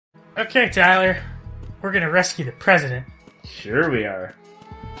Okay, Tyler. We're gonna rescue the president. Sure we are.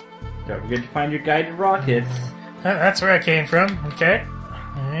 Don't forget to find your guided rockets. That's where I came from. Okay.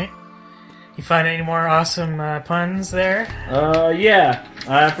 Alright. You find any more awesome puns there? Yeah.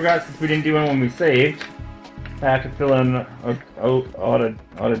 I forgot since we didn't do one when we saved. I have to fill in auto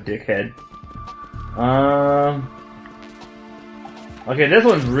dickhead. Okay, this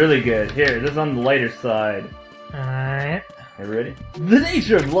one's really good. Here, this is on the lighter side. Alright. Are you ready? The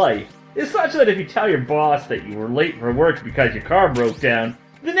nature of life is such that if you tell your boss that you were late for work because your car broke down,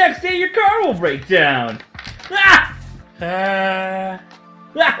 the next day your car will break down. Ah! Yeah.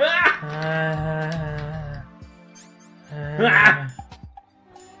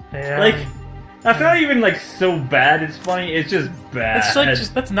 Like, that's not even like so bad. It's funny. It's just bad. It's like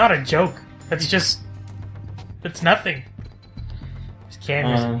that's not a joke. That's nothing. There's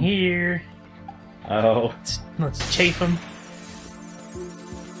cameras in here. Oh. Let's chafe them.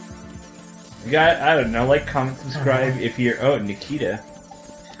 You got, I don't know, like, comment, subscribe if you're... Oh, Nikita.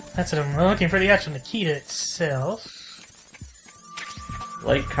 That's what I'm looking for, the actual Nikita itself.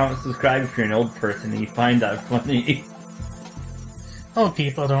 Like, comment, subscribe if you're an old person and you find that funny. Old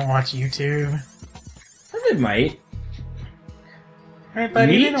people don't watch YouTube. They might. Alright,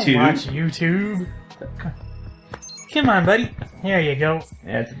 buddy, Me you don't too. watch YouTube. Come on, buddy. There you go.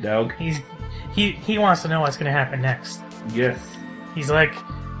 Yeah, it's a dog. He wants to know what's gonna happen next. Yes. He's like,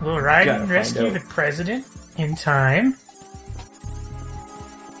 we'll ride Gotta and find rescue out. the president in time.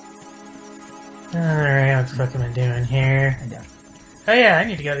 Alright, what the fuck am I doing here? Oh yeah, I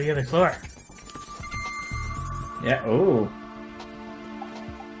need to go to the other floor. Yeah, oh.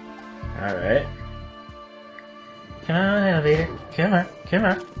 Alright. Come on, elevator. Come on, come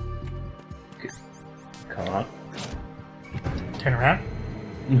on. Come on. Turn around.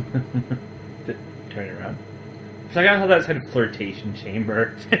 Turn it around. So I gotta have that kind of flirtation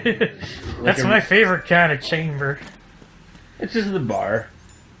chamber. That's my favorite kind of chamber. It's just the bar.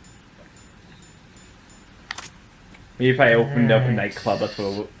 Maybe if I opened up a nightclub,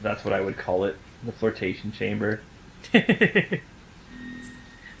 that's what I would call it. The flirtation chamber. It's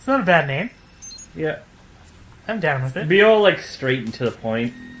not a bad name. Yeah. I'm down with it. Be all like straight and to the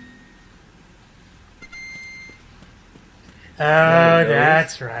point. Oh,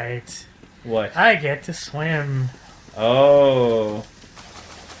 that's right. What? I get to swim. Oh.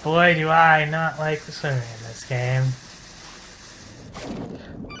 Boy, do I not like the swimming in this game.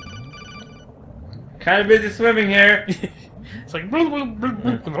 Kind of busy swimming here. It's like... Oh, what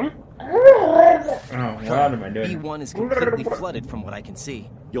am I doing? B1 is completely flooded from what I can see.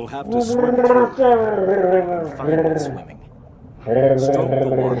 You'll have to swim through. Fine swimming.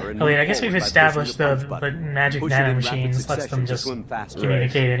 Oh wait, I guess we've established the magic nanomachines lets them just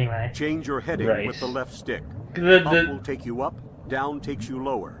communicate anyway. Change your heading with the left stick. Up will take you up, down takes you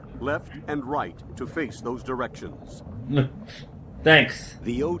lower. Left and right to face those directions. Thanks.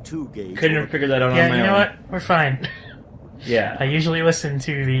 The O2 gauge. Couldn't have figured that out on my own. Yeah, you know what? We're fine. Yeah. I usually listen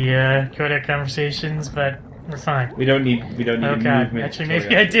to the codec conversations, but we're fine. We don't need Oh god, movement. actually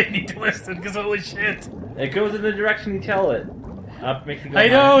maybe I did need to listen, because holy shit. It goes in the direction you tell it. Up makes you go I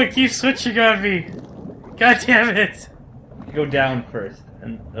know, high. it keeps switching on me. God damn it. Go down first.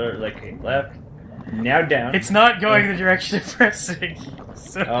 Or like left. Now down. It's not going the direction of pressing.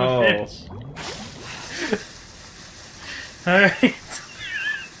 Son of a bitch. Alright.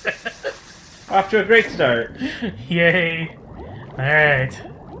 Off to a great start. Yay. Alright.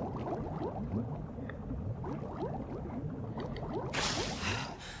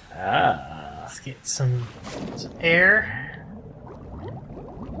 Let's get some air.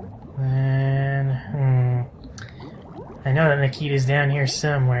 And, I know that Nikita's down here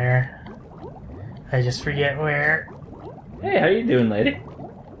somewhere. I just forget where. Hey, how you doing, lady?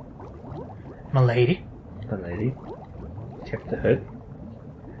 My lady. The lady. Check the hood.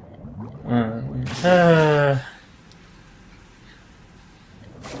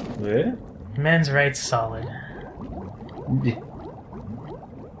 Where? Men's rights solid.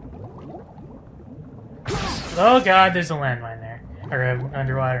 Oh god, there's a landmine there. Or an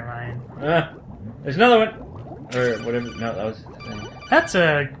underwater mine. There's another one! Or whatever. No, that was... That's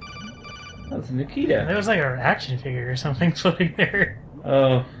a... That's Nikita. There was like an action figure or something floating there.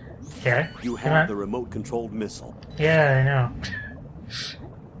 Oh. Okay. You have the remote-controlled missile. Yeah, I know.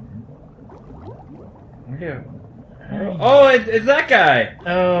 Yeah. Oh, it's that guy!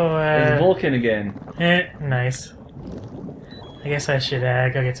 Oh, It's Vulcan again. Nice. I guess I should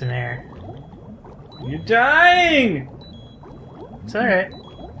go get some air. You're dying! It's alright.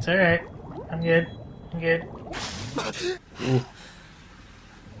 It's alright. I'm good. I'm good. Ooh.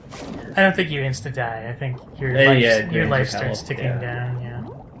 I don't think you insta-die. I think your Yeah, life, yeah, your life health, starts ticking yeah. down, yeah.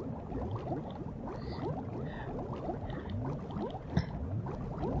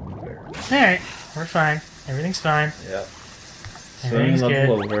 Alright, we're fine. Everything's fine. Yep. Everything's Swing good.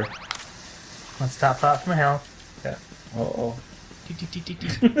 level over. Let's top off my health. Yeah.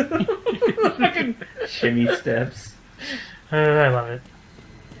 Fucking shimmy steps. I love it.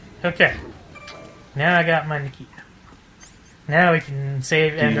 Okay. Now I got my Nikita. Now we can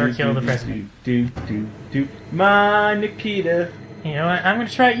save and or kill the president. My Nikita. You know what? I'm gonna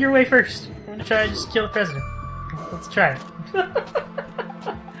try it your way first. I'm gonna try to just kill the president. Let's try it.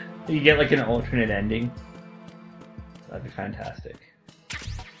 You get like an alternate ending. That'd be fantastic.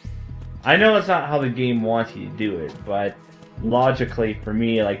 I know that's not how the game wants you to do it, but logically for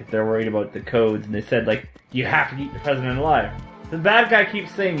me, like if they're worried about the codes and they said like you have to keep the president alive. The bad guy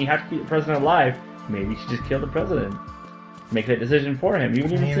keeps saying you have to keep the president alive. Maybe you should just kill the president. Make that decision for him. You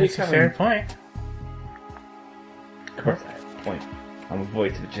wouldn't even see it That's a coming. fair point. Of course I have a point. I'm a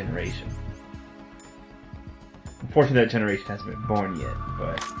voice of a generation. Unfortunately, that generation hasn't been born yet,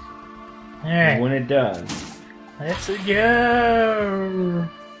 but Alright. when it does... Let's go!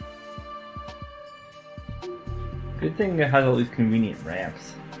 Good thing it has all these convenient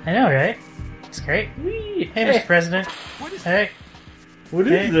ramps. I know, right? It's great. Whee! Hey, Mr. President. Hey. What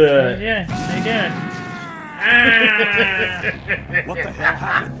Hey. is that? Yeah, how you doing? What the hell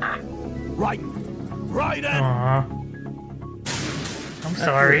happened? Right in! Aww. I'm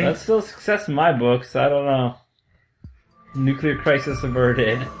sorry. That's still a success in my books. I don't know. Nuclear crisis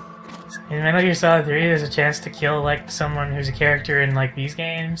averted. In Metal Gear Solid 3, there's a chance to kill, like, someone who's a character in, like, these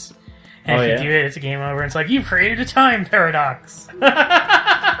games. And Oh, if yeah? you do it, it's a game over. And it's like, you've created a time paradox.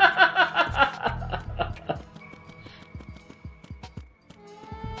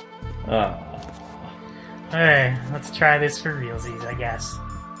 Oh. Alright, let's try this for realsies, I guess.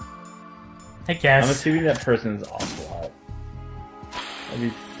 I I'm guess. assuming that person's off-lot. I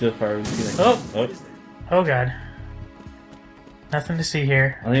mean, so far we've seen like... Oh. Oh god. Nothing to see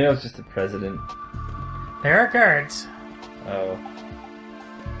here. I think that was just the president. There are guards. Oh.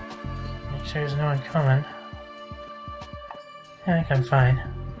 Make sure there's no one coming. I think I'm fine.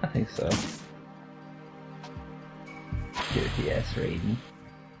 I think so. Dirty ass Raiden.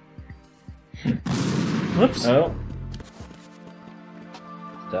 Whoops. Oh.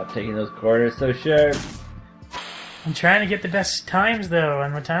 Stop taking those corners so sharp. I'm trying to get the best times, though,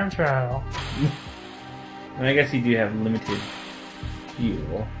 on my time trial. And I guess you do have limited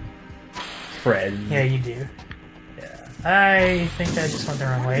fuel. Friends. Yeah, you do. Yeah. I think I just went the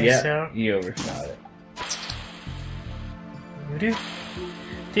wrong way, Yeah, so... you overshot it. Do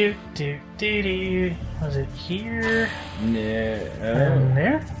do do do do. Was it here? No. And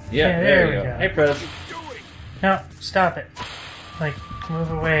there? Yeah, there we go. Hey, Prez. No, stop it. Like,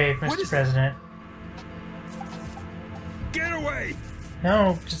 move away, Mr. President. Get away!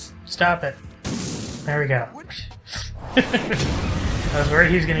 No, just stop it. There we go. I was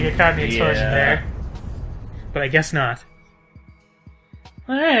worried he was going to get caught in the explosion there. But I guess not.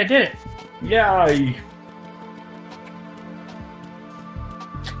 Alright, I did it. Yay!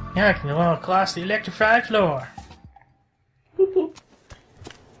 Now I can go all across the electrified floor. Boop, boop.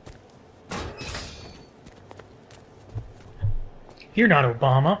 You're not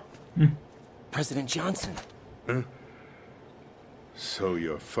Obama. President Johnson, So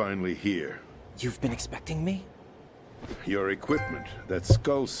you're finally here. you've been expecting me? Your equipment, that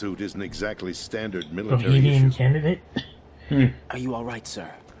skull suit isn't exactly standard military Bohemian issue. candidate. Are you all right,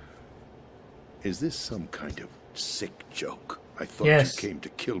 sir? Is this some kind of sick joke? I thought Yes. you came to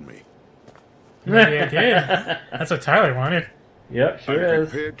kill me. Maybe I did. That's what Tyler wanted. Yep, sure I'm is.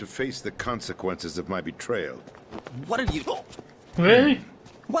 prepared to face the consequences of my betrayal. What are you? Really?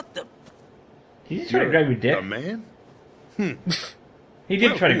 What the? Did you try to grab your dick? A man? He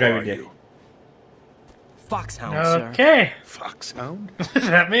did Well, try to who grab are your dick. you? Foxhound, sir. Okay. Foxhound?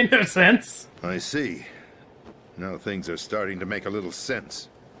 That made no sense. I see. Now things are starting to make a little sense.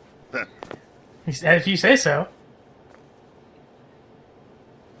 Huh. If you say so.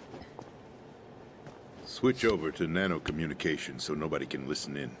 Switch over to nano communication so nobody can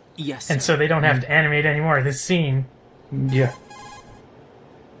listen in. Yes, And sir. so they don't have to animate anymore this scene. Yeah.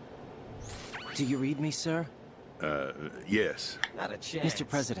 Do you read me, sir? Yes. Not a chance. Mr.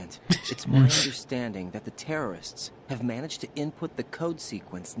 President, it's my understanding that the terrorists have managed to input the code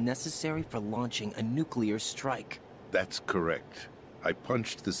sequence necessary for launching a nuclear strike. That's correct. I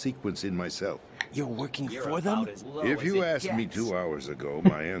punched the sequence in myself. You're working for them? If you asked me 2 hours ago,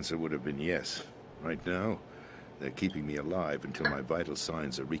 my answer would have been yes. Right now, they're keeping me alive until my vital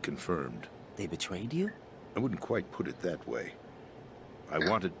signs are reconfirmed. They betrayed you? I wouldn't quite put it that way. I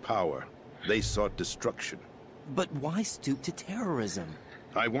wanted power. They sought destruction. But why stoop to terrorism?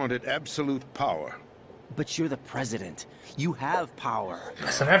 I wanted absolute power. But you're the president. You have power.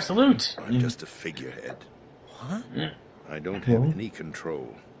 That's an absolute. I'm just a figurehead. Huh? I don't have any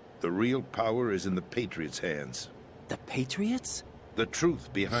control. The real power is in the Patriots' hands. The Patriots? The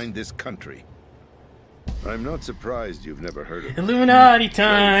truth behind this country. I'm not surprised you've never heard of them. Illuminati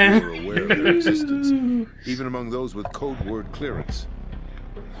time! You're aware of their existence, even among those with code word clearance.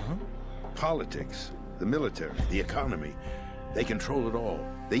 Huh? Politics, the military, the economy. They control it all.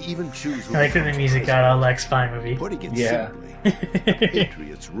 They even choose who... I like that the music got all like Spy movie. Putting it simply, the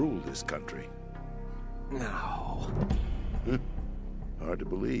Patriots rule this country. No. Hard to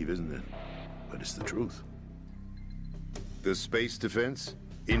believe, isn't it? But it's the truth. The space defense,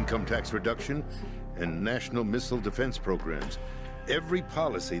 income tax reduction, and national missile defense programs. Every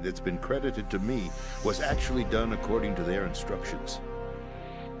policy that's been credited to me was actually done according to their instructions.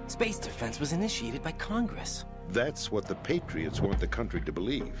 Space defense was initiated by Congress. That's what the Patriots want the country to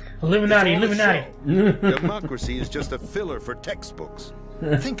believe. Illuminati, It's all a Illuminati. show. Democracy is just a filler for textbooks.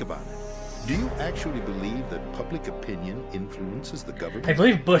 Think about it. Do you actually believe that public opinion influences the government? I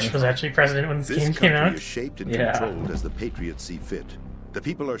believe Bush was actually president when this game came country out. is shaped and controlled as the Patriots see fit. The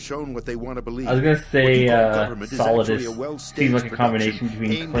people are shown what they want to believe. I was gonna say Solidus seems like a combination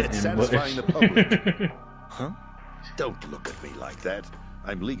between Clinton and Bush. The public. Huh? Don't look at me like that.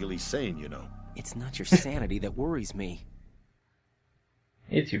 I'm legally sane, you know. It's not your sanity that worries me.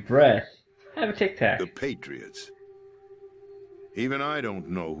 It's your breath. Have a Tic Tac. The Patriots. Even I don't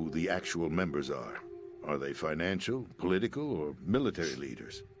know who the actual members are. Are they financial, political, or military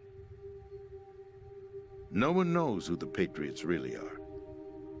leaders? No one knows who the Patriots really are.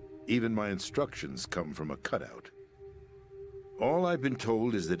 Even my instructions come from a cutout. All I've been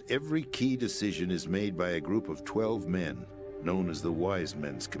told is that every key decision is made by a group of 12 men, known as the Wise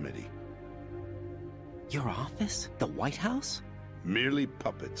Men's Committee. Your office? The White House? Merely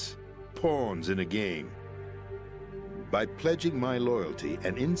puppets, pawns in a game. By pledging my loyalty,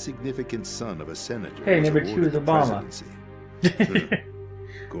 an insignificant son of a senator Hey, was number 2 awarded is the Obama. presidency.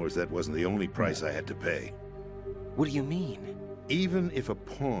 Of course, that wasn't the only price I had to pay. What do you mean? Even if a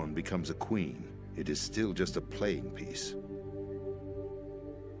pawn becomes a queen, it is still just a playing piece.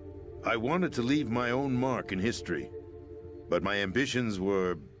 I wanted to leave my own mark in history, but my ambitions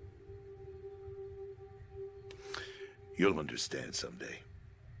were... You'll understand someday.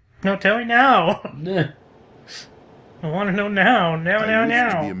 No, tell me now. I want to know now. Now. I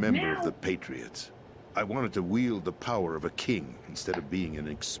used to be a member of the Patriots. I wanted to wield the power of a king instead of being an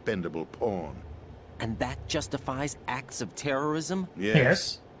expendable pawn. And that justifies acts of terrorism?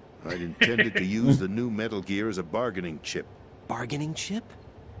 Yes. I'd intended to use the new Metal Gear as a bargaining chip. Bargaining chip?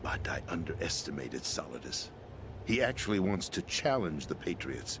 But I underestimated Solidus. He actually wants to challenge the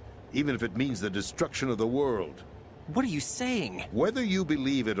Patriots, even if it means the destruction of the world. What are you saying? Whether you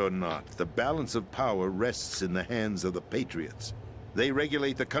believe it or not, the balance of power rests in the hands of the Patriots. They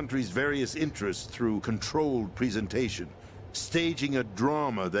regulate the country's various interests through controlled presentation, staging a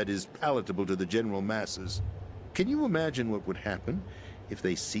drama that is palatable to the general masses. Can you imagine what would happen if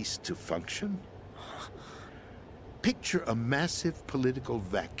they ceased to function? Picture a massive political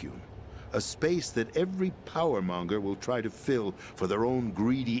vacuum, a space that every powermonger will try to fill for their own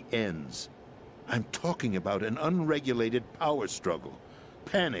greedy ends. I'm talking about an unregulated power struggle,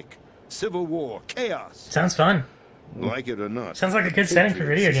 panic, civil war, chaos. Sounds fun. Like it or not, Sounds like a good setting for a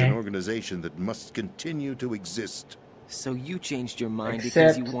video Patriots is game. an organization that must continue to exist. So you changed your mind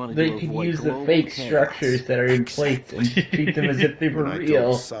Except because you wanted they to can avoid use the global fake chaos. structures that are in place and treat them as if they were When I real.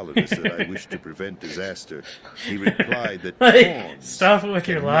 told Solidus that I wished to prevent disaster, he replied that Like, pawns stop it with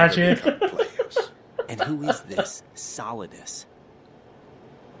your can never logic. become players. And who is this Solidus?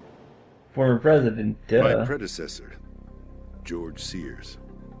 Former president, My predecessor, George Sears.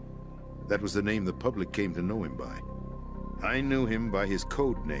 That was the name the public came to know him by. I knew him by his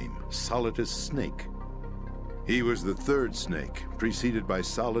code name, Solidus Snake. He was the third snake, preceded by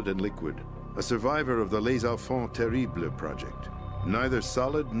Solid and Liquid, a survivor of the Les Enfants Terribles project. Neither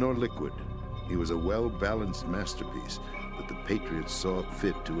solid nor liquid, he was a well-balanced masterpiece that the Patriots saw it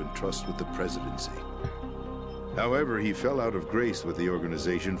fit to entrust with the presidency. However, he fell out of grace with the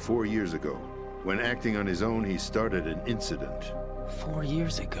organization 4 years ago. When acting on his own, he started an incident. 4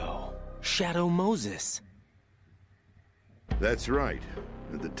 years ago. Shadow Moses. That's right.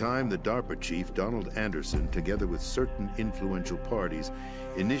 At the time, the DARPA chief, Donald Anderson, together with certain influential parties,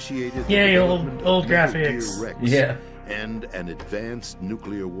 initiated the Yay, development old of Metal graphics. Gear Rex Yeah. and an advanced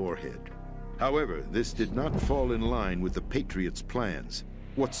nuclear warhead. However, this did not fall in line with the Patriots' plans.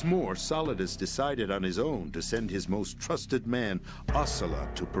 What's more, Solidus decided on his own to send his most trusted man,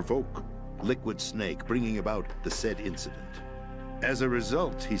 Ocelot, to provoke Liquid Snake, bringing about the said incident. As a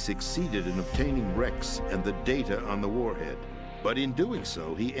result, he succeeded in obtaining Rex and the data on the warhead. But in doing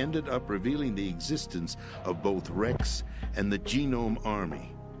so, he ended up revealing the existence of both Rex and the Genome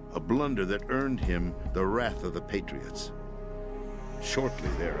Army, a blunder that earned him the wrath of the Patriots. Shortly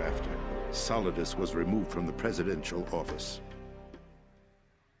thereafter, Solidus was removed from the presidential office.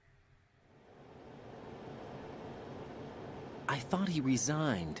 I thought he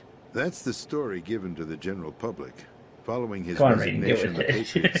resigned. That's the story given to the general public. Following his resignation, the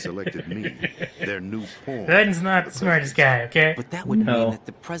Patriots selected me, their new pawn. Raiden's not the smartest guy, okay? But that would mean that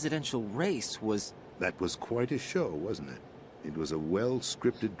the presidential race was... That was quite a show, wasn't it? It was a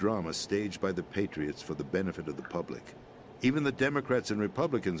well-scripted drama staged by the Patriots for the benefit of the public. Even the Democrats and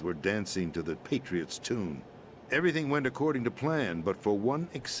Republicans were dancing to the Patriots' tune. Everything went according to plan, but for one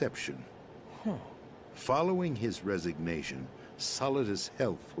exception. Following his resignation, Solidus'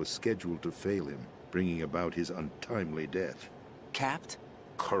 health was scheduled to fail him, bringing about his untimely death. Capped?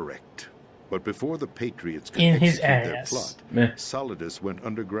 Correct. But before the Patriots could In his execute their ass. plot, Solidus went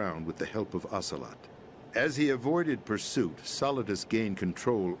underground with the help of Ocelot. As he avoided pursuit, Solidus gained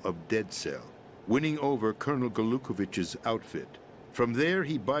control of Dead Cell, winning over Colonel Golukovich's outfit. From there,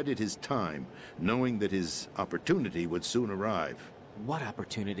 he bided his time, knowing that his opportunity would soon arrive. What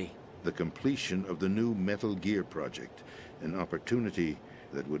opportunity? The completion of the new Metal Gear project, an opportunity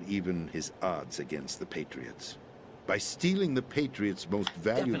that would even his odds against the Patriots. By stealing the Patriots' most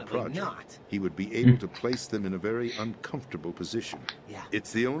valued Definitely project, not. he would be able to place them in a very uncomfortable position. Yeah.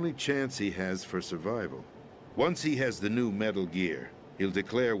 It's the only chance he has for survival. Once he has the new Metal Gear, he'll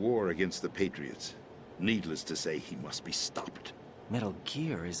declare war against the Patriots. Needless to say, he must be stopped. Metal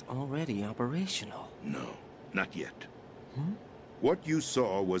Gear is already operational. No, not yet. What you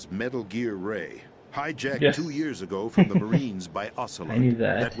saw was Metal Gear Ray, hijacked 2 years ago from the Marines by Ocelot. I knew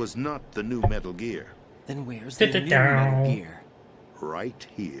that. That was not the new Metal Gear. Then where's the new Metal Gear? Right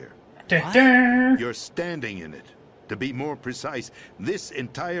here. Da-da. You're standing in it. To be more precise, this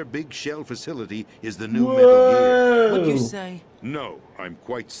entire big shell facility is the new Metal Gear. What'd you say? No, I'm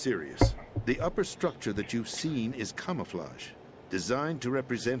quite serious. The upper structure that you've seen is camouflage, designed to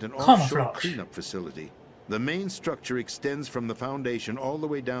represent an offshore Camouflage. cleanup facility. The main structure extends from the foundation all the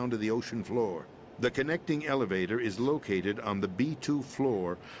way down to the ocean floor. The connecting elevator is located on the B2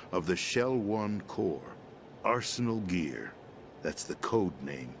 floor of the Shell 1 core. Arsenal Gear. That's the code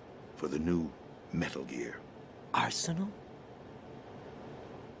name for the new Metal Gear. Arsenal?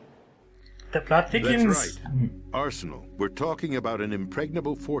 The plot thickens. That's right. Arsenal. We're talking about an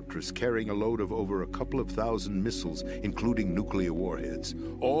impregnable fortress carrying a load of over a couple of thousand missiles, including nuclear warheads,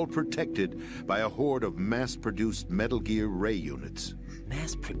 all protected by a horde of mass-produced Metal Gear Ray units.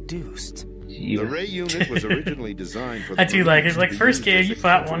 Mass-produced? The Ray unit was originally designed for the I do like it. Marines Like, to be first used game, as you a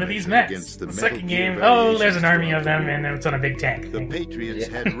fought one of these countermeasure mechs. against the The Metal second Gear game, oh, there's an variations army throughout of the them, world. and it's on a big tank. The Patriots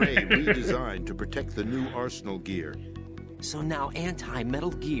had Ray redesigned to protect the new Arsenal Gear. So now anti-Metal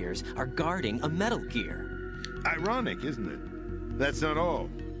Gears are guarding a Metal Gear. Ironic, isn't it? That's not all.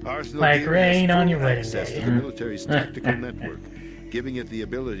 Arsenal Like Gear rain has on full your wedding access day. to the military's tactical network, giving it the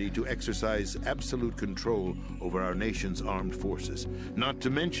ability to exercise absolute control over our nation's armed forces, not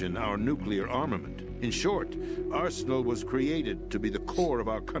to mention our nuclear armament. In short, Arsenal was created to be the core of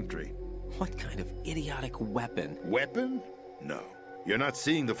our country. What kind of idiotic weapon? Weapon? No. You're not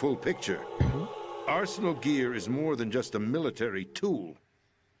seeing the full picture. Arsenal Gear is more than just a military tool.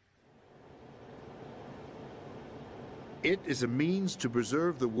 It is a means to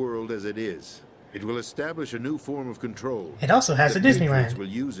preserve the world as it is. It will establish a new form of control. It also has The a Patriots Disneyland. will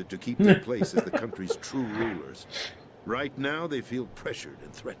use it to keep their place as the country's true rulers. Right now, they feel pressured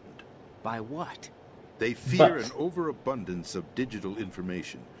and threatened. By what? They fear But- an overabundance of digital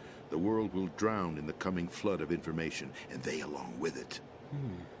information. The world will drown in the coming flood of information, and they along with it.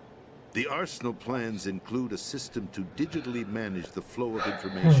 The Arsenal plans include a system to digitally manage the flow of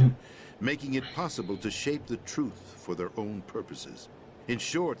information, making it possible to shape the truth for their own purposes. In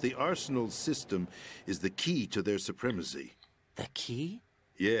short, the Arsenal system is the key to their supremacy. The key?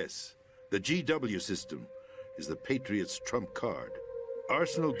 Yes, the GW system is the Patriots' trump card.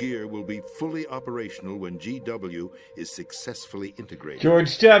 Arsenal Gear will be fully operational when GW is successfully integrated.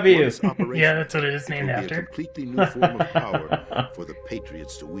 George W. Once operational, Yeah, that's what it is it named will be after. a completely new form of power for the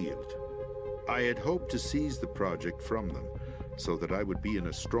Patriots to wield. I had hoped to seize the project from them, so that I would be in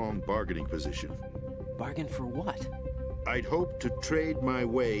a strong bargaining position. Bargain for what? I'd hoped to trade my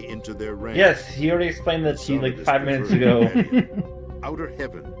way into their ranks. Yes, he already explained that to you like Solidus 5 minutes preferred ago. Patriot. Outer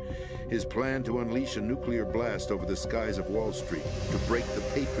Heaven, his plan to unleash a nuclear blast over the skies of Wall Street to break the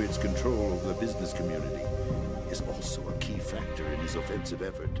Patriots' control over the business community, is also a key factor in his offensive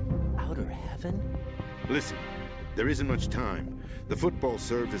effort. Outer heaven? Listen, There isn't much time. The football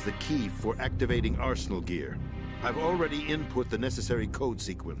served as the key for activating arsenal gear. I've already input the necessary code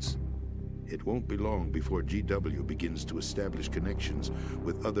sequence. It won't be long before GW begins to establish connections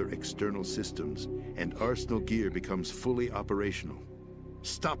with other external systems, and arsenal gear becomes fully operational.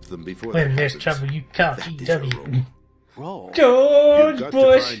 Stop them before When that there's happens. trouble, you call That is your GW. role. Roll. George You've got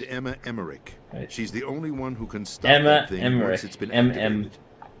Bush. to find Emma Emmerich. Right. She's the only one who can stop Emma that thing Emmerich. once it's been MM. activated.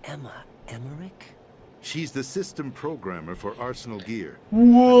 Emma Emmerich? She's the system programmer for arsenal gear.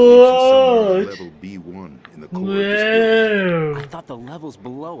 What? Level B1 in the core of this building. Whoa. I thought the levels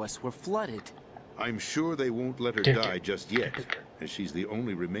below us were flooded. I'm sure they won't let her die just yet, as she's the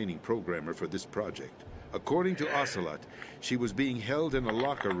only remaining programmer for this project. According to Ocelot, she was being held in a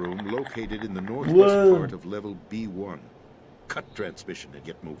locker room located in the northwest Whoa. part of level B1. Cut transmission and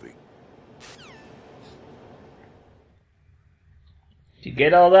get moving. Did you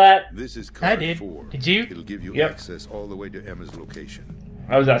get all that? This is I card did. 4. Did you? It'll give you Yep. access all the way to Emma's location.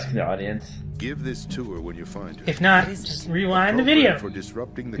 I was asking the audience. Give this to her when you find her. If not, just rewind the Program video. for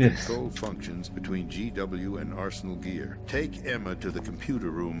disrupting the Yes. control functions between GW and Arsenal Gear. Take Emma to the computer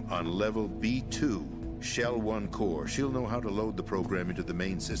room on level B2, Shell 1 core. She'll know how to load the program into the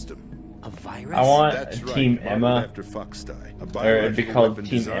main system. A virus? I want That's a right, Team modeled Emma, after Foxdie, a or it'd be biological called weapon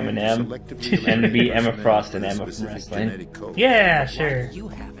Team designed to Eminem, selectively and eliminate be Emma personnel Frost and with a Emma from specific wrestling. genetic code. Yeah, Why sure. do you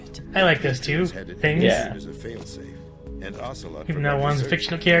have it? I like those two Had it things. Yeah. as a failsafe. And Ocelot Even though provided one's a research.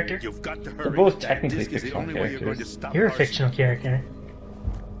 fictional character. You've got to hurry. They're both technically This is the fictional only way you're going to characters. stop You're a Arsenal. fictional character.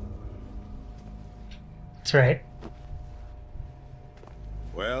 That's right.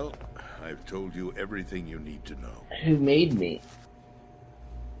 Well, I've told you everything you need to know. Who made me?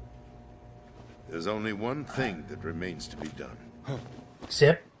 There's only one thing that remains to be done.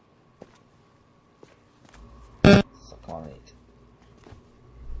 Zip. Suck on it.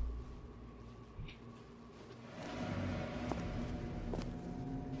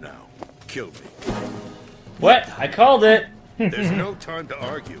 Now, kill me. What? I called it! There's no time to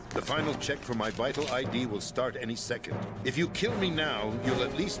argue. The final check for my vital ID will start any second. If you kill me now, you'll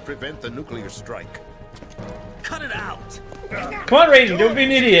at least prevent the nuclear strike. Cut it out! Come on, Raiden, don't be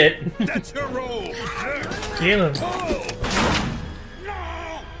an idiot! That's your role! Kill him.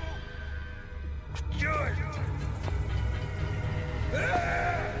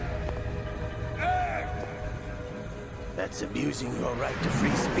 That's abusing your right to free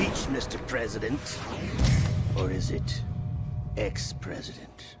speech, Mr. President. Or is it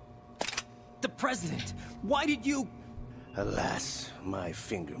ex-president? The president! Why did you... Alas, my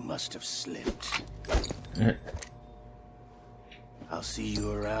finger must have slipped. I'll see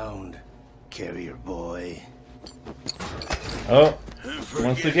you around, carrier boy. Oh,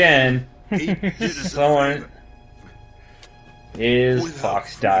 once again, He did us a someone favor. is Without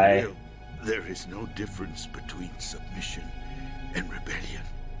free Foxdie. will, there is no difference between submission and rebellion.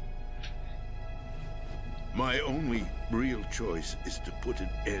 My only real choice is to put an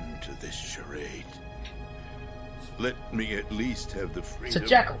end to this charade. Let me at least have the It's freedom a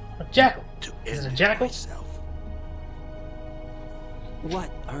jackal. A jackal. to Is it end a jackal? myself. What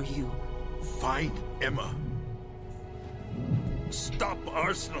are you... Find Emma. Stop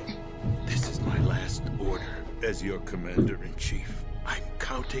Arsenal. This is my last order as your commander-in-chief. I'm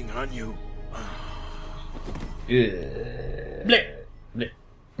counting on you. Blip. Blip.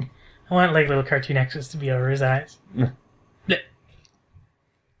 I want like little cartoon X's to be over his eyes. Blip.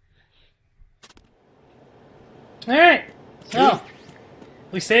 Alright. So,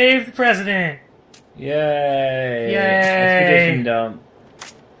 we saved the president. Yay! Yay! Exposition dump.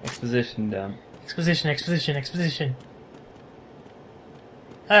 Exposition dump. Exposition, exposition, exposition.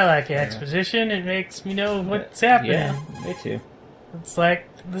 I like exposition. It makes me know what's happening. Yeah, me too. It's like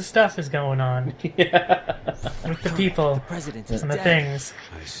the stuff is going on Yeah. with the people The president is and the dead. things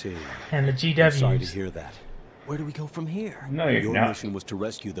I see. and the I'm sorry to GWs. hear that. Where do we go from here? No, you're Your not. mission was to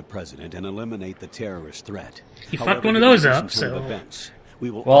rescue the president and eliminate the terrorist threat. He However, fucked one of given those the up, recent turn of so- events, we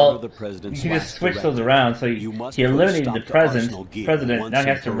will Well, honor the president's you can just last switch directive. those around. So You he must put a eliminated stop the to Arsenal president. gear President once now he and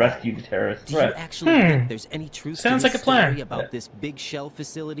has to for rescue all. the terrorist Do you threat. actually think there's any truth Sounds to like this a plan. story about Yeah. this big shell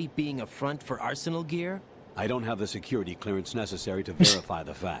facility being a front for Arsenal gear? I don't have the security clearance necessary to verify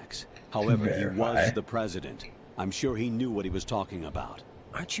the facts. However, he Verify. was the president. I'm sure he knew what he was talking about.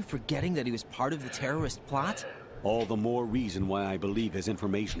 Aren't you forgetting that he was part of the terrorist plot? All the more reason why I believe his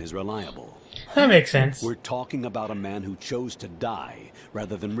information is reliable. That makes sense. We're talking about a man who chose to die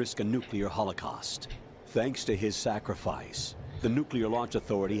rather than risk a nuclear holocaust. Thanks to his sacrifice, the Nuclear Launch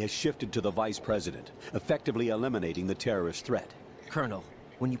Authority has shifted to the vice president, effectively eliminating the terrorist threat. Colonel,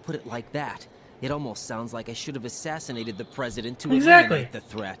 when you put it like that, It almost sounds like I should have assassinated the president to Exactly. eliminate the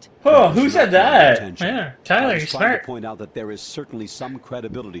threat. Oh, who said that? Yeah, Tyler, I you're was trying smart. to point out that there is certainly some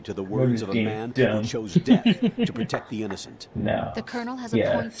credibility to the words of a game's man dumb. who chose death to protect the innocent. No. The Colonel has a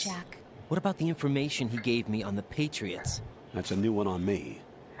point, Yes. Jack. What about the information he gave me on the Patriots? That's a new one on me.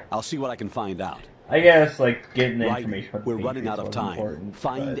 I'll see what I can find out. I guess, like, getting the Right, information about the we're running out of Patriots time. was important,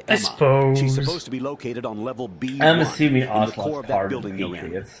 Find but- I Emma. suppose. She's supposed to be located on level B1 I'm assuming in the Ocelot's core of that part of building the you're in,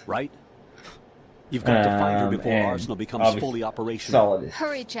 Patriots. right? You've got to find her before and Arsenal becomes obviously fully operational. Solid is,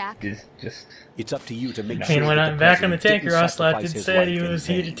 Hurry, Jack. is just... It's up to you to make I sure mean, when that I'm the back on the president tanker, didn't Ocelot sacrifice did his say life he in was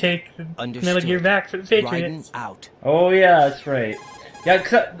here to vain. take the Understood. Metal Gear back for the Raiden Patriots. out. Oh, yeah, that's right. Yeah,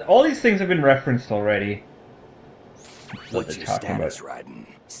 because all these things have been referenced already. What's your status, about. Raiden?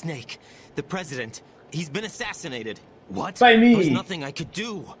 Snake, the president, he's been assassinated. What? By There was me! nothing I could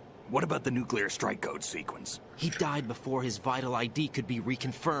do. What about the nuclear strike code sequence? He died before his vital ID could be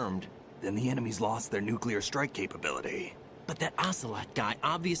reconfirmed. Then the enemy's lost their nuclear strike capability. But that Ocelot guy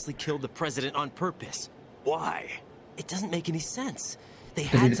obviously killed the president on purpose. Why? It doesn't make any sense. They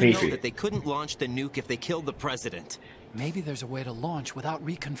he's had a to know Patriot. that they couldn't launch the nuke if they killed the president. Maybe there's a way to launch without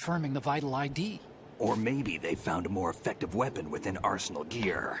reconfirming the vital ID. Or maybe they found a more effective weapon within Arsenal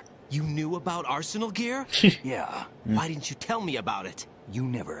gear. You knew about Arsenal gear? Yeah, Why didn't you tell me about it? you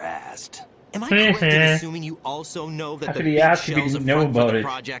never asked. Am I correct in assuming you also know that How the could he big ask if he shell's a didn't know front for about the it?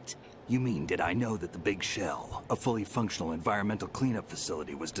 project? You mean, did I know that the Big Shell, a fully functional environmental cleanup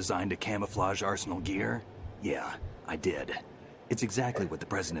facility, was designed to camouflage Arsenal gear? Yeah, I did. It's exactly what the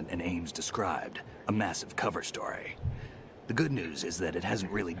President and Ames described, a massive cover story. The good news is that it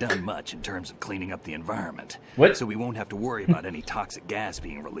hasn't really done much in terms of cleaning up the environment. What? So we won't have to worry about any toxic gas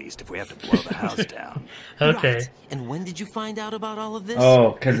being released if we have to blow the house down. Okay. Right. And when did you find out about all of this?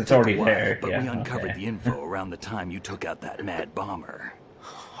 Oh, because it's Took a already while, there. But Yeah, we uncovered okay. the info around the time you took out that mad bomber.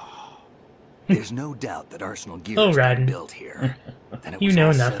 There's no doubt that Arsenal gear Oh, has been Raiden. built here. And it You was know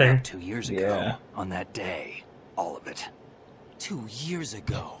all set nothing. up 2 years ago, Yeah. on that day. All of it. 2 years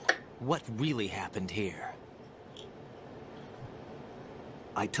ago. What really happened here?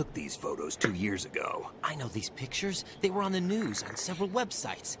 I took these photos 2 years ago. I know these pictures. They were on the news on several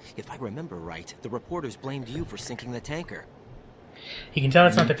websites. If I remember right, the reporters blamed you for sinking the tanker. You can tell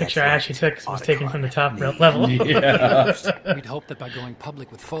it's not the picture I actually took because it was taken from the top level. Yeah. We'd hoped that by going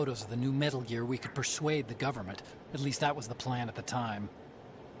public with photos of the new Metal Gear, we could persuade the government. At least that was the plan at the time.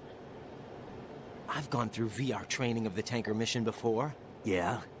 I've gone through VR training of the tanker mission before.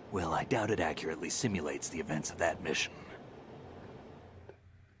 Yeah? Well, I doubt it accurately simulates the events of that mission.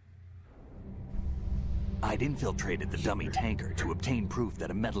 I'd infiltrated the dummy tanker to obtain proof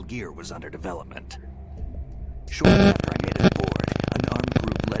that a Metal Gear was under development. Shortly after I made it aboard, an armed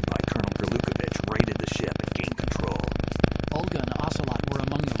group led by Colonel Grlukovich raided the ship and gained control. Olga and Ocelot were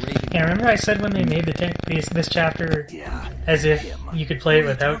among the raiding. Yeah, remember I said when they made the this chapter Yeah. as if him. you could play it What are you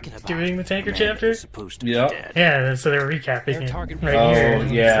without talking about? doing the tanker The man chapter? was supposed to be Yep. dead. Yeah, so they were recapping Their it target was- right Oh, here.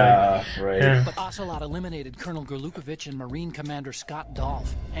 yeah, right. Yeah. But Ocelot eliminated Colonel Grlukovich and Marine Commander Scott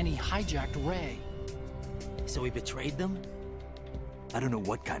Dolph, and he hijacked Ray. So he betrayed them? I don't know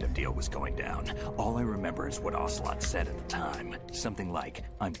what kind of deal was going down. All I remember is what Ocelot said at the time. Something like,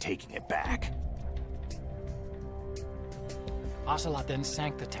 I'm taking it back. Ocelot then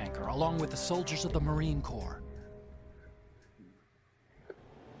sank the tanker, along with the soldiers of the Marine Corps.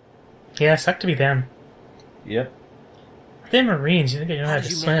 Yeah, sucked to be them. Yep. They're Marines. You think they know How how did to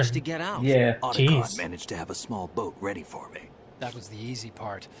you swim? manage to get out? Yeah. Otacon Jeez. managed to have a small boat ready for me. That was the easy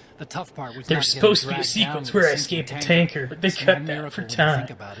part. The tough part was There not was getting supposed to be a dragged sequence down where I with a sinking escaped the tanker, but they It's cut no that miracle for when you time. think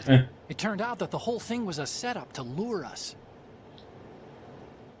about it. It turned out that the whole thing was a setup to lure us.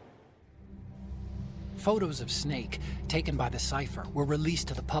 Photos of Snake, taken by the Cypher, were released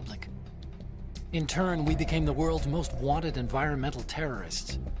to the public. In turn, we became the world's most wanted environmental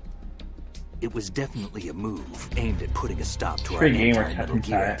terrorists. It was definitely a move aimed at putting a stop to our Free gamer anti-Metal Captain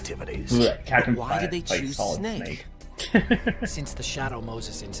Gear Planet. activities. Blech, Captain Why Planet did they fights choose Solid Snake? Since the Shadow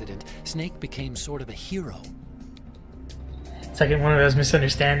Moses incident, Snake became sort of a hero. It's like one of those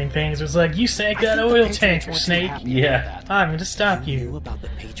misunderstanding things. It was like, you sank I that think the oil Patriots tanker, weren't too Snake. happy Yeah. about that. I'm going to stop You knew you. about the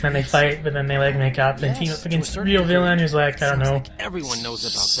Patriots? Then they fight, but then they like make up and Yes, team up to a against the certain real degree. villain who's like, I don't Seems know, like everyone knows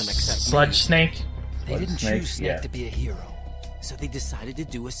about them except Sludge me. Snake. They didn't Snake, choose Snake yeah. to be a hero. So they decided to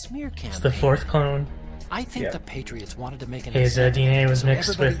do a smear campaign. It's the fourth clone. I think Yeah. the Patriots wanted to make an His example DNA was so mixed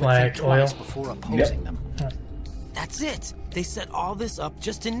everybody with, would think like, oil. twice before opposing them. That's it. They set all this up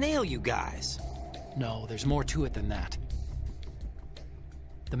just to nail you guys. No, there's more to it than that.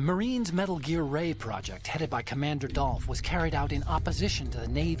 The Marines' Metal Gear Ray project, headed by Commander Dolph, was carried out in opposition to the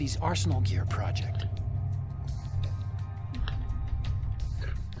Navy's Arsenal Gear project.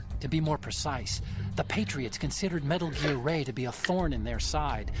 To be more precise, the Patriots considered Metal Gear Ray to be a thorn in their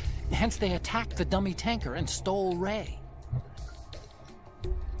side. Hence, they attacked the dummy tanker and stole Ray.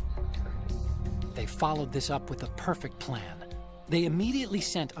 They followed this up with a perfect plan. They immediately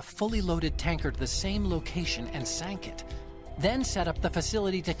sent a fully loaded tanker to the same location and sank it. Then set up the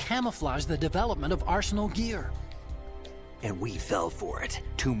facility to camouflage the development of Arsenal gear. And we fell for it.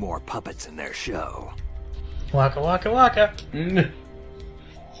 2 more puppets in their show. Waka waka waka.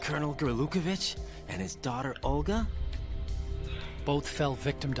 Colonel Gerlukovich and his daughter Olga? Both fell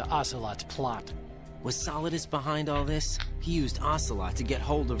victim to Ocelot's plot. Was Solidus behind all this? He used Ocelot to get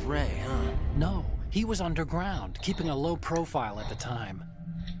hold of Ray, huh? No, he was underground, keeping a low profile at the time.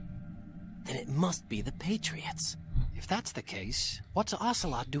 Then it must be the Patriots. If that's the case, what's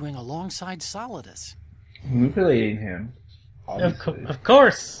Ocelot doing alongside Solidus? Manipulating him. Of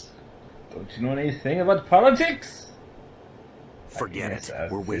course. Don't you know anything about politics? Forget Yes,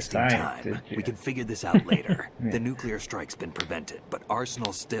 it. We're wasting science, time. did you? We can figure this out later. The nuclear strike's been prevented, but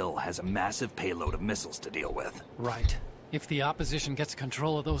Arsenal still has a massive payload of missiles to deal with. Right. If the opposition gets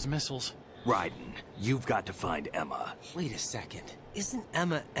control of those missiles... Raiden, you've got to find Emma. Wait a second. Isn't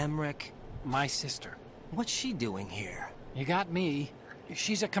Emma Emmerich? My sister. What's she doing here? You got me.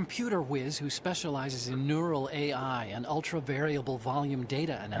 She's a computer whiz who specializes in neural AI and ultra-variable volume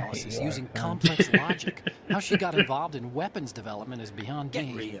data analysis using complex logic. How she got involved in weapons development is beyond me.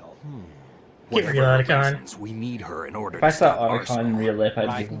 Get real. Get real, Whatever her Otacon. reasons, we need her in order If I to saw stop Otacon in Arsenal. real life, I'd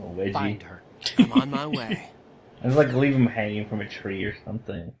Right. give him a wedgie. Find her. I'm on my way. I'd just like leave him hanging from a tree or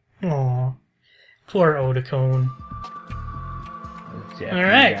something. Aw. Poor Otacon. Those Japanese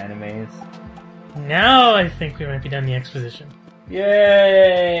Alright. animes. Now I think we might be done the exposition.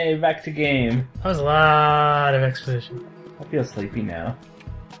 Yay! Back to game. That was a lot of exposition. I feel sleepy now.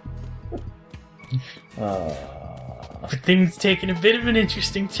 But things taking a bit of an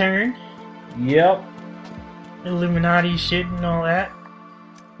interesting turn. Yep. Illuminati shit and all that.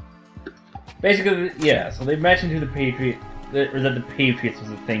 Basically, yeah. So they mentioned who the Patriot, or that the Patriots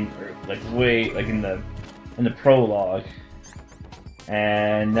was a thing, or like way like in the prologue,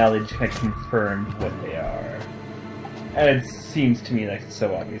 and now they just kind of confirmed what they are. And it seems to me like it's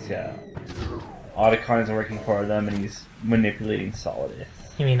so obvious. Yeah, Otacon is working for them, and he's manipulating Solidus.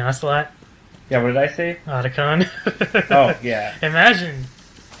 You mean Ocelot? Yeah, what did I say? Otacon. Oh, yeah. Imagine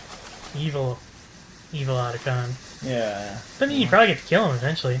evil Otacon. Yeah. But then you probably get to kill him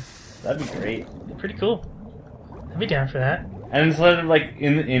eventually. That'd be great. Pretty cool. I'd be down for that. And instead of like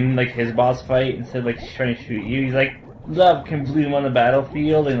in like his boss fight, instead of like trying to shoot you, he's like, love can bleed him on the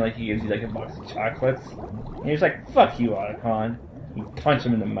battlefield, and like he gives you like a box of chocolates. And he's like, fuck you, Otacon. You punch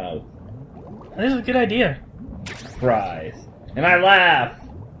him in the mouth. This is a good idea. Cries. And I laugh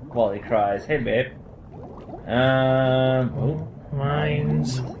while he cries. Hey, babe. Oh.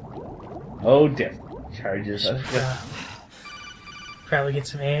 Mines. Oh, death charges. Probably get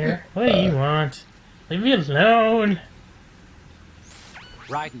some air. What do you want? Leave me alone.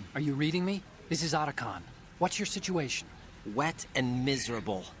 Raiden, are you reading me? This is Otacon. What's your situation? Wet and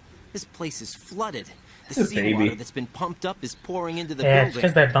miserable. This place is flooded. The Baby. seawater that's been pumped up is pouring into the Yeah, it's building.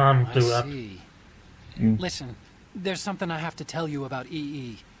 because that bomb I blew up. see. Listen, there's something I have to tell you about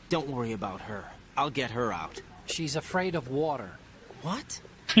EE. Don't worry about her. I'll get her out. She's afraid of water. What?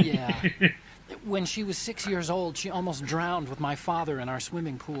 Yeah. When she was 6 years old, she almost drowned with my father in our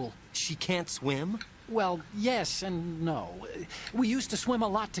swimming pool. She can't swim? Well, yes and no. We used to swim a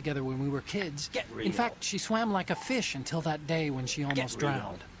lot together when we were kids. Get real. In fact, she swam like a fish until that day when she almost real.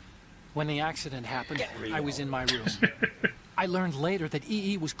 drowned. When the accident happened, Get real. I was in my room. I learned later that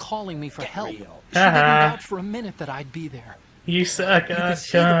EE was calling me for help. real. She didn't doubt for a minute that I'd be there. You suck, You could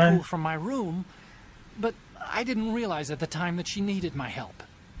see the pool Otacon. from my room, but I didn't realize at the time that she needed my help.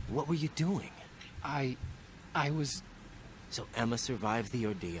 What were you doing? I was... So Emma survived the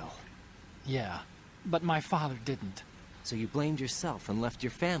ordeal. Yeah, but my father didn't. So you blamed yourself and left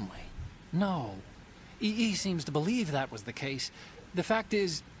your family. No. EE seems to believe that was the case. The fact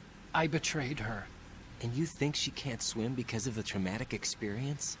is, I betrayed her. And you think she can't swim because of the traumatic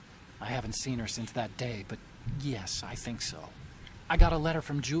experience? I haven't seen her since that day, but yes, I think so. I got a letter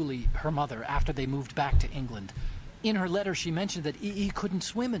from Julie, her mother, after they moved back to England. In her letter, she mentioned that EE couldn't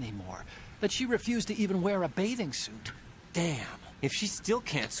swim anymore, that she refused to even wear a bathing suit. Damn. If she still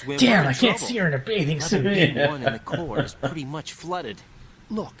can't swim, Damn, we're I in can't trouble. see her in a bathing Level suit. B1 in the core is pretty much flooded.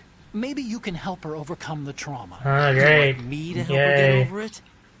 Look, maybe you can help her overcome the trauma. Oh, great. Want me to help her get Yay. over it?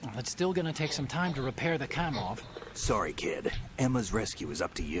 Well, it's still gonna take some time to repair the Kamov. Sorry, kid. Emma's rescue is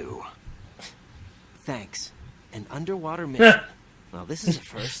up to you. Thanks. An underwater mission. Well, this is a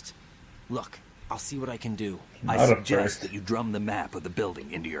first. Look, I'll see what I can do. I suggest that you drum the map of the building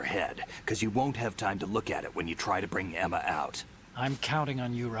into your head, because you won't have time to look at it when you try to bring Emma out. I'm counting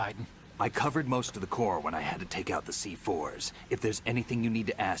on you, Raiden. I covered most of the core when I had to take out the C4s. If there's anything you need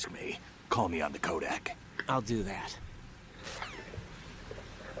to ask me, call me on the Kodak. I'll do that.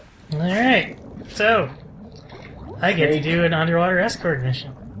 Alright, so I get to do an underwater escort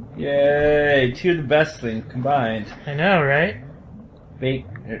mission. Yay! Two of the best things combined. I know, right?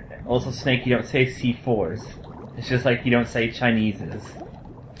 Also, Snake, you don't say C4s. It's just like you don't say Chineses.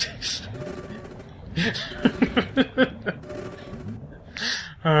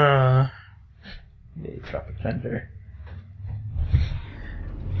 Yay, Tropic Thunder.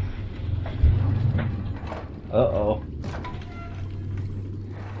 Uh-oh.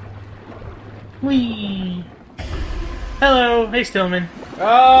 Whee! Hello, hey Stillman.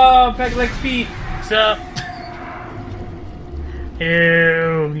 Oh, Peg Leg Feet! What's up?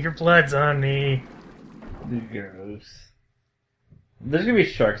 Ew, your blood's on me. Gross. There's gonna be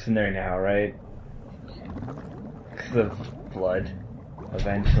sharks in there now, right? Because of blood,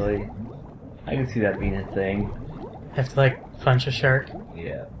 eventually. I can see that being a thing. Have to, like, punch a shark?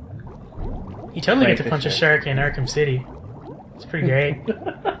 Yeah. You totally get to punch a shark in Arkham City. It's pretty great.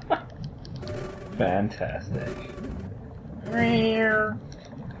 Fantastic.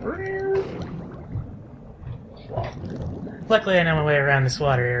 Luckily, I know my way around this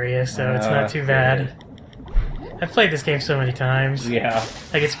water area, so it's not too bad. I've played this game so many times. Yeah.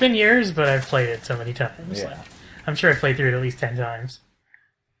 Like, it's been years, but I've played it so many times. Yeah. Like, I'm sure I've played through it at least 10 times.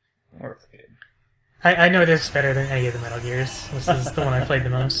 That's good. I know this better than any of the Metal Gears. This is the one I played the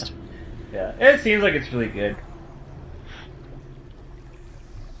most. Yeah, it seems like it's really good.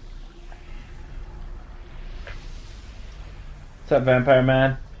 What's up, Vampire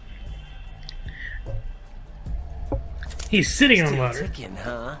Man? He's sitting on Still water. ticking,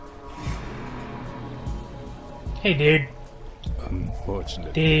 huh? Hey, dude.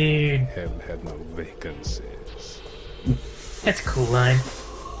 Unfortunately, Dude. hell had no vacancies. That's a cool line.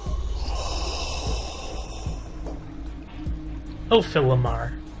 Oh, Phil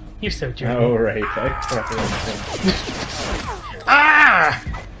Lamar. You're so jerky. Oh, right. I forgot that. Ah!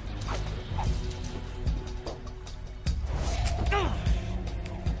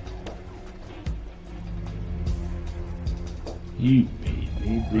 You made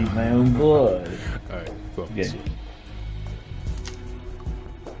me bleed my own blood. I thought Good. so.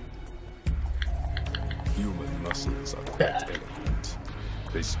 Human muscles are quite eloquent.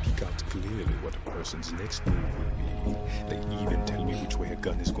 They speak out clearly what a person's next move will be. They even tell me which way a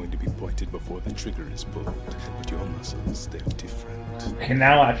gun is going to be pointed before the trigger is pulled. But your muscles, they're different. You can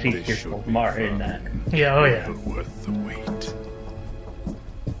now actually They hear should be Lamar in that. Yeah, oh yeah. well worth the wait.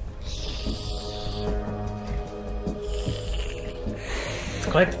 It's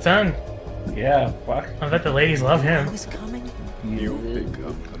quite the tongue. Yeah, fuck. I bet the ladies love him. Who's coming? You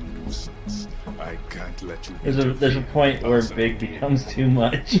become a nuisance. I can't let you. There's a point where Big becomes too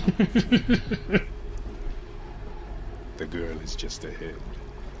much. The girl is just ahead.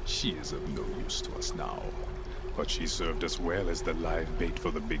 She is of no use to us now. But she served us well as the live bait for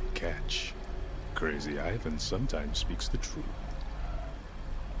the big catch. Crazy Ivan sometimes speaks the truth.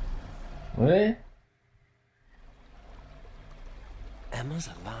 What? Emma's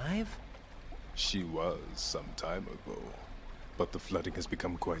alive? She was some time ago. But the flooding has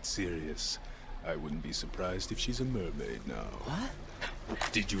become quite serious. I wouldn't be surprised if she's a mermaid now. What?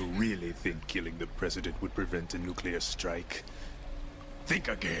 Did you really think killing the president would prevent a nuclear strike? Think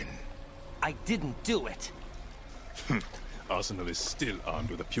again. I didn't do it. Arsenal is still armed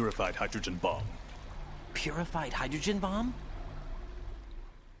with a purified hydrogen bomb. Purified hydrogen bomb?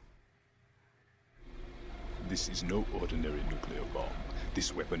 This is no ordinary nuclear bomb.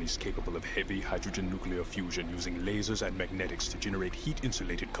 This weapon is capable of heavy hydrogen nuclear fusion using lasers and magnetics to generate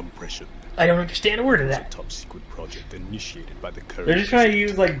heat-insulated compression. I don't understand a word of It's a that. top-secret project initiated by the current... They're just trying to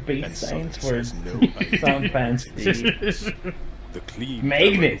use like base and science Summit words. says no idea. Sound fancy. The clean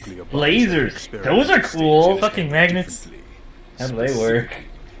Magnets, thermonuclear bombs are lasers. experimental Those are cool. stages Fucking and magnets. differently. How do they work? Specifically,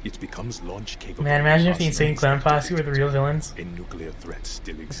 it becomes launch capable. Man, imagine if the Arsenal Insane Clown Posse were the real villains. A nuclear threat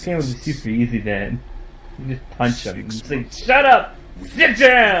still This game would be exists. super easy then. You just punch them. Just like, shut up! Sit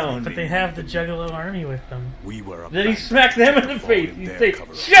down! But they have the Juggalo army with them. We were Then he abandoned smacks them in the for face. falling He'd their say,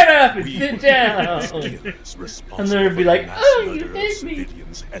 cover-up. shut up and We sit down! killers responsible And they'd be for like, the mass oh, you murder of hit me!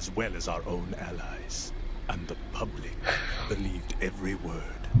 civilians as well as our own allies. And the public believed every word,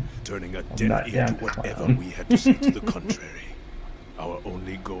 turning a not deaf ear down to to whatever clown. we had to say to the contrary. Our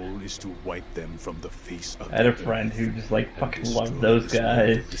only goal is to wipe them from the face of I had a the friend earth who just like and fucking destroy loved those this world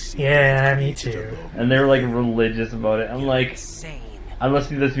guys. of deceit Yeah, me created too. alone. And they were like religious about it. I'm like, Insane. I'm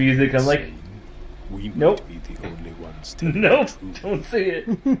listening to this music, I'm like, We Nope. might be the only ones telling Nope. the truth. Don't see it.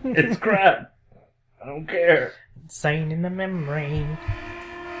 It's crap. I don't care. Sign in the membrane.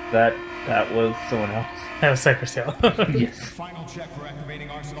 That was someone else. That was Cypress Hill. Yes. Final check for activating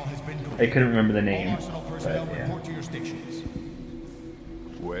Arsenal has been I completed. couldn't remember the name. All Arsenal personnel But, yeah. report to your stations.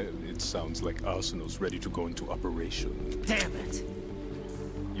 Well, it sounds like Arsenal's ready to go into operation. Damn it!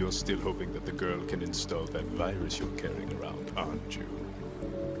 You're still hoping that the girl can install that virus you're carrying around, aren't you?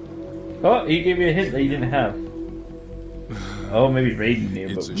 Oh, he gave me a hint that you didn't have. Oh, maybe Raiden knew,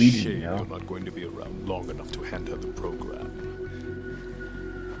 It's but a we shame didn't you're know. not going to be around long enough to hand her the program.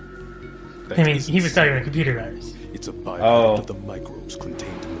 That I mean, isn't he was talking about so. computer virus. It's a byproduct Oh. of the microbes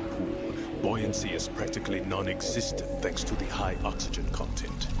contained in the pool. Buoyancy is practically non-existent thanks to the high oxygen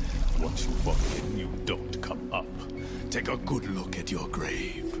content. Once you fall in, you don't come up. Take a good look at your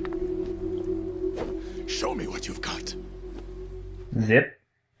grave. Show me what you've got. Zip.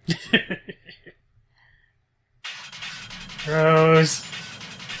 Rose.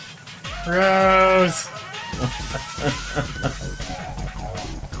 Rose.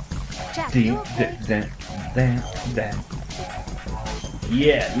 Jack, Ding, you okay? dang.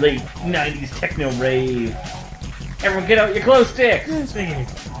 Yeah, late 90s techno rave. Everyone get out your glow sticks! Speaking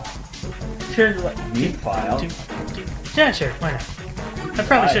of Turn the light. Need file. yeah, sure, why not? I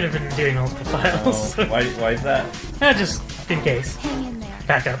probably Why? should have been doing multiple files. Oh, why is that? Just in case. Hang in there.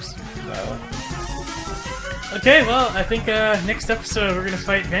 Backups. Oh. Okay, well, I think next episode we're gonna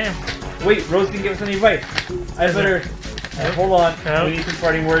fight Vam. Wait, Rose didn't give us any advice. I better... hold on. Oh. We need some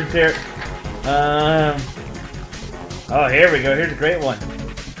parting words here. Oh, here we go. Here's a great one.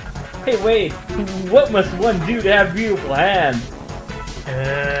 Hey, Wade, what must one do to have beautiful hands?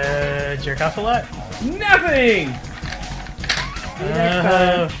 Jerk off a lot? Nothing!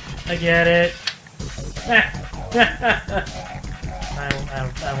 I get it.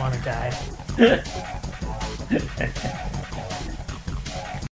 I want to die.